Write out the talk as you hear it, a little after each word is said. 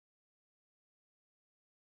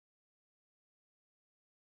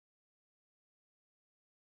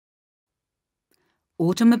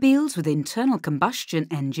Automobiles with internal combustion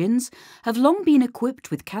engines have long been equipped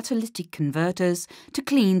with catalytic converters to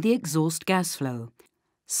clean the exhaust gas flow.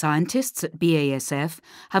 Scientists at BASF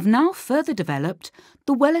have now further developed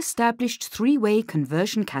the well-established three-way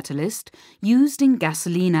conversion catalyst used in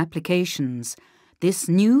gasoline applications. This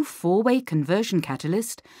new four-way conversion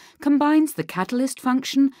catalyst combines the catalyst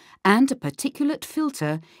function and a particulate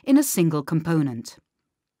filter in a single component.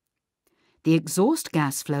 The exhaust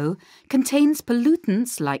gas flow contains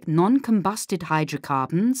pollutants like non-combusted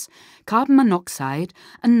hydrocarbons, carbon monoxide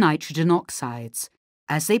and nitrogen oxides.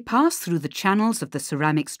 As they pass through the channels of the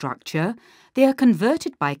ceramic structure, they are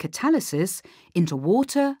converted by catalysis into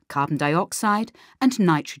water, carbon dioxide and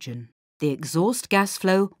nitrogen. The exhaust gas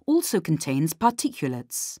flow also contains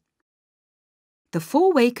particulates. The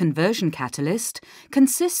four-way conversion catalyst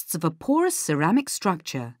consists of a porous ceramic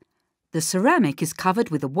structure. The ceramic is covered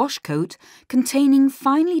with a wash coat containing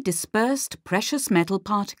finely dispersed precious metal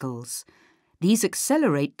particles. These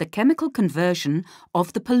accelerate the chemical conversion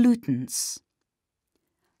of the pollutants.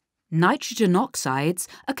 Nitrogen oxides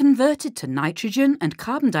are converted to nitrogen and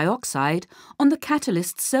carbon dioxide on the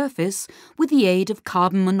catalyst surface with the aid of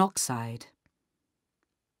carbon monoxide.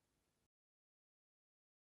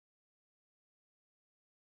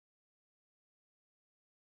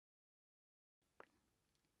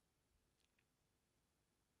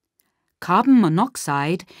 Carbon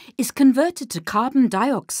monoxide is converted to carbon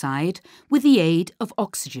dioxide with the aid of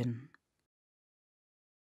oxygen.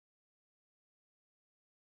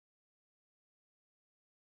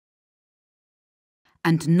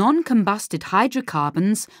 And non-combusted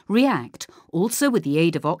hydrocarbons react, also with the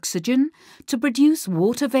aid of oxygen, to produce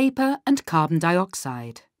water vapour and carbon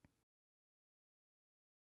dioxide.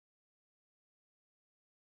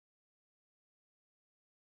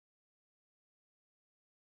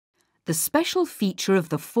 The special feature of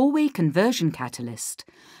the four-way conversion catalyst,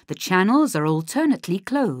 the channels are alternately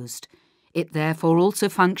closed. It therefore also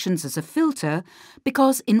functions as a filter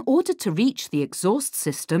because in order to reach the exhaust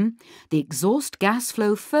system, the exhaust gas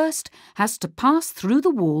flow first has to pass through the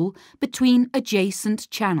wall between adjacent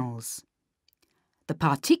channels. The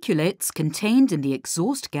particulates contained in the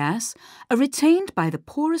exhaust gas are retained by the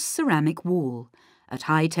porous ceramic wall. At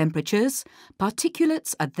high temperatures,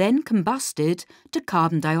 particulates are then combusted to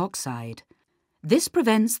carbon dioxide. This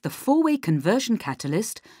prevents the four-way conversion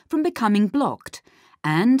catalyst from becoming blocked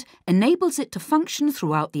and enables it to function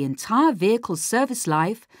throughout the entire vehicle's service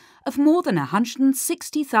life of more than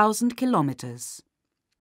 160,000 kilometers.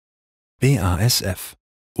 BASF.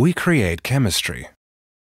 We create chemistry.